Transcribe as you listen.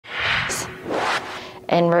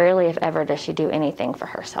And rarely, if ever, does she do anything for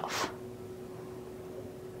herself.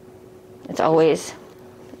 It's always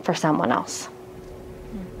for someone else.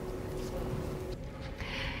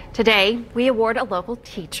 Today, we award a local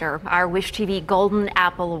teacher our Wish TV Golden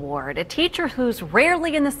Apple Award, a teacher who's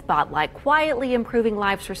rarely in the spotlight, quietly improving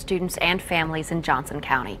lives for students and families in Johnson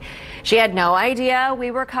County. She had no idea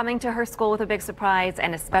we were coming to her school with a big surprise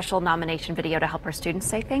and a special nomination video to help her students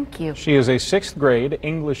say thank you. She is a 6th grade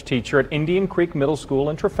English teacher at Indian Creek Middle School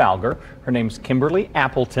in Trafalgar. Her name's Kimberly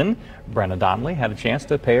Appleton. Brenna Donnelly had a chance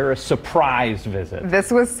to pay her a surprise visit.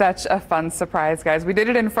 This was such a fun surprise, guys. We did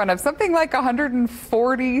it in front of something like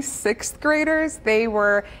 140 6th graders. They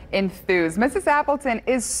were enthused. Mrs. Appleton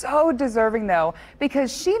is so deserving, though,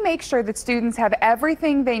 because she makes sure that students have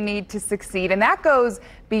everything they need to succeed, and that goes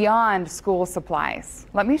beyond school supplies.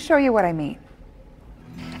 Let me show you what I mean.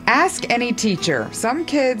 Ask any teacher. Some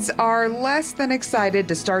kids are less than excited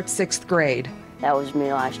to start 6th grade. That was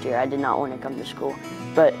me last year. I did not want to come to school,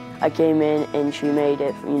 but I came in and she made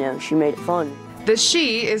it, she made it fun. The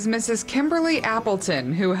she is Mrs. Kimberly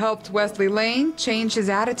Appleton, who helped Wesley Lane change his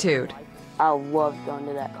attitude. I loved going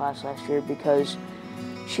to that class last year because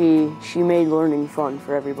she made learning fun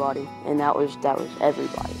for everybody, and that was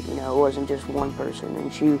everybody. It wasn't just one person,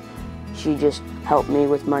 and she just helped me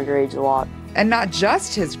with my grades a lot. And not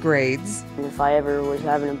just his grades. And if I ever was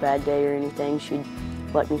having a bad day or anything, she'd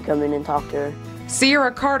let me come in and talk to her.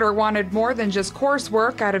 Sierra Carter wanted more than just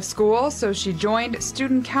coursework out of school, so she joined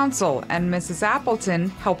student council, and Mrs. Appleton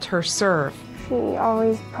helped her serve. She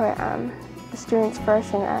always put the students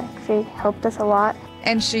first and actually helped us a lot.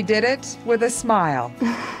 And she did it with a smile.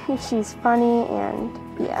 She's funny and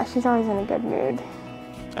yeah, she's always in a good mood.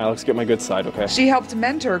 Alex, get my good side, okay? She helped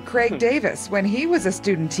mentor Craig Davis when he was a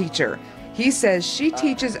student teacher. He says she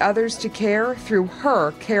teaches others to care through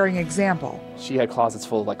her caring example. She had closets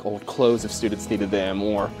full of like old clothes if students needed them,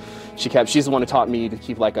 or she's the one who taught me to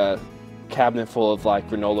keep like a cabinet full of like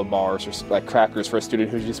granola bars or like crackers for a student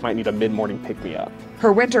who just might need a mid-morning pick-me-up.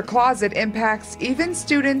 Her winter closet impacts even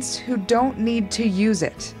students who don't need to use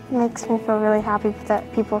it. It makes me feel really happy that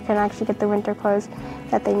people can actually get the winter clothes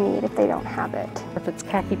that they need if they don't have it. If it's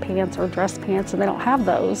khaki pants or dress pants and they don't have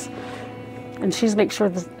those, and she makes sure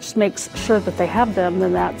that they have them,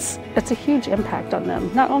 then it's a huge impact on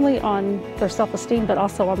them, not only on their self-esteem, but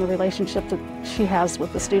also on the relationship that she has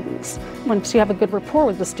with the students. Once you have a good rapport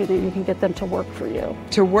with the student, you can get them to work for you.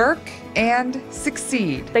 To work and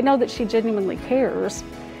succeed. They know that she genuinely cares,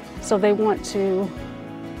 so they want to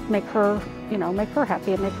make her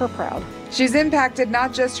happy and make her proud. She's impacted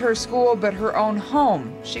not just her school, but her own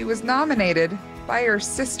home. She was nominated by her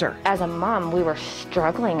sister. As a mom, we were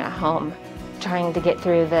struggling at home, trying to get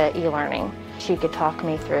through the e-learning. She could talk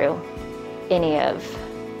me through any of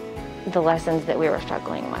the lessons that we were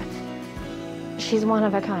struggling with. She's one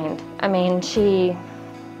of a kind. I mean,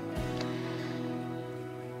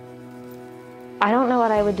 I don't know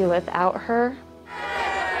what I would do without her.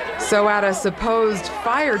 So at a supposed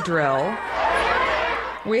fire drill,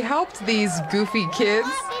 we helped these goofy kids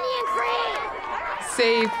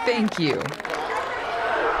say thank you.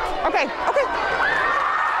 Okay.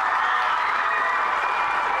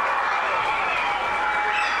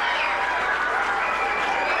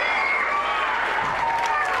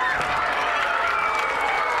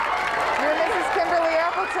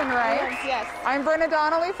 Right? Yes. I'm Brenna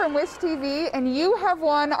Donnelly from Wish TV, and you have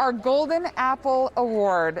won our Golden Apple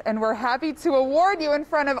Award, and we're happy to award you in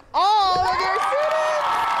front of all of your students.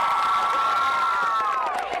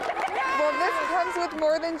 Well, this comes with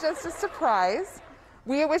more than just a surprise.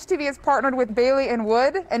 We at Wish TV has partnered with Bailey &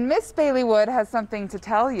 Wood, and Miss Bailey Wood has something to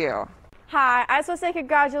tell you. Hi, I just want to say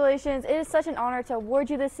congratulations. It is such an honor to award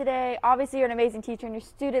you this today. Obviously, you're an amazing teacher and your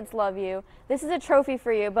students love you. This is a trophy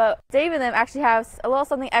for you, but Dave and them actually have a little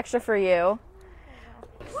something extra for you.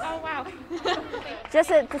 Oh, wow. Just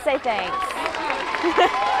to say thanks.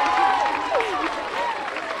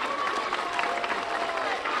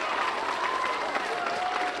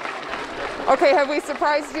 Okay, have we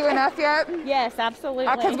surprised you enough yet? Yes, absolutely.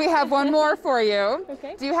 Because we have one more for you.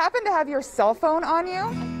 Okay. Do you happen to have your cell phone on you?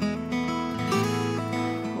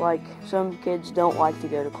 Like, some kids don't like to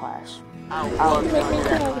go to class.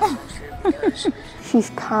 She's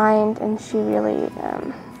kind and she really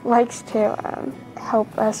likes to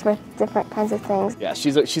help us with different kinds of things. Yeah,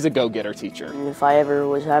 she's a go-getter teacher. And if I ever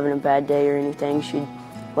was having a bad day or anything, she'd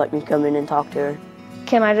let me come in and talk to her.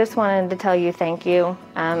 Kim, I just wanted to tell you thank you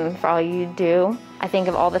for all you do. I think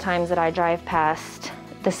of all the times that I drive past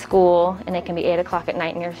the school and it can be 8 o'clock at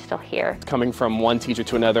night and you're still here. Coming from one teacher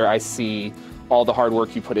to another, I see all the hard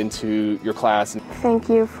work you put into your class. Thank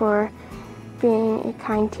you for being a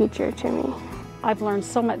kind teacher to me. I've learned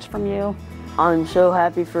so much from you. I'm so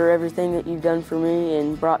happy for everything that you've done for me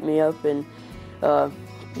and brought me up and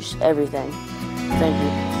just everything. Thank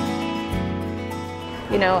you.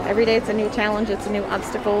 You know, every day it's a new challenge, it's a new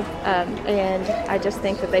obstacle, and I just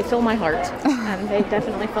think that they fill my heart. They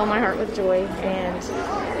definitely fill my heart with joy, and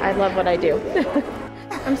I love what I do.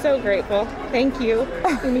 I'm so grateful. Thank you.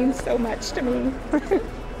 It means so much to me.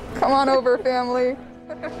 Come on over, family.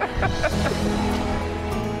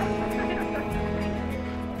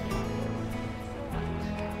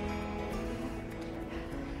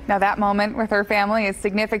 Now that moment with her family is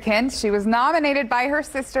significant. She was nominated by her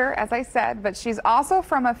sister, as I said, but she's also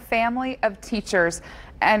from a family of teachers.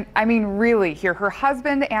 And I mean, really here, her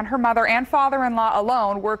husband and her mother and father-in-law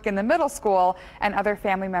alone work in the middle school, and other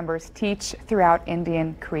family members teach throughout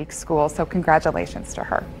Indian Creek School. So congratulations to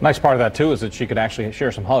her. Nice part of that too is that she could actually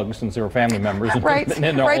share some hugs since they were family members. Right,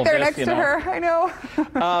 right there next to her, I know.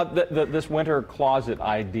 This winter closet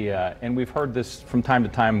idea, and we've heard this from time to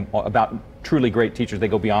time about truly great teachers. They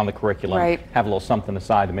go beyond the curriculum, right, have a little something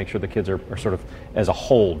aside to make sure the kids are sort of as a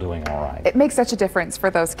whole doing all right. It makes such a difference for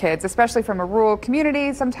those kids, especially from a rural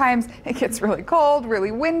community. Sometimes it gets really cold,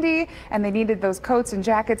 really windy, and they needed those coats and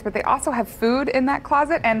jackets, but they also have food in that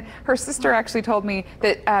closet. And her sister actually told me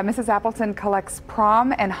that Mrs. Appleton collects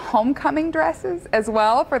prom and homecoming dresses as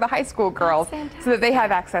well for the high school girls, so that they have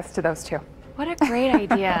access to those too. What a great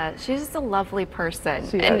idea. She's just a lovely person.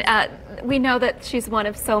 She and is. We know that she's one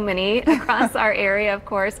of so many across our area, of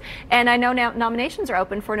course. And I know now nominations are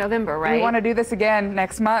open for November, right? We want to do this again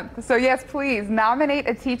next month. So yes, please nominate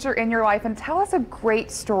a teacher in your life and tell us a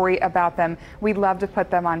great story about them. We'd love to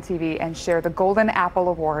put them on TV and share the Golden Apple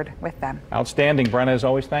Award with them. Outstanding, Brenna, as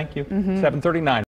always. Thank you. 7:39.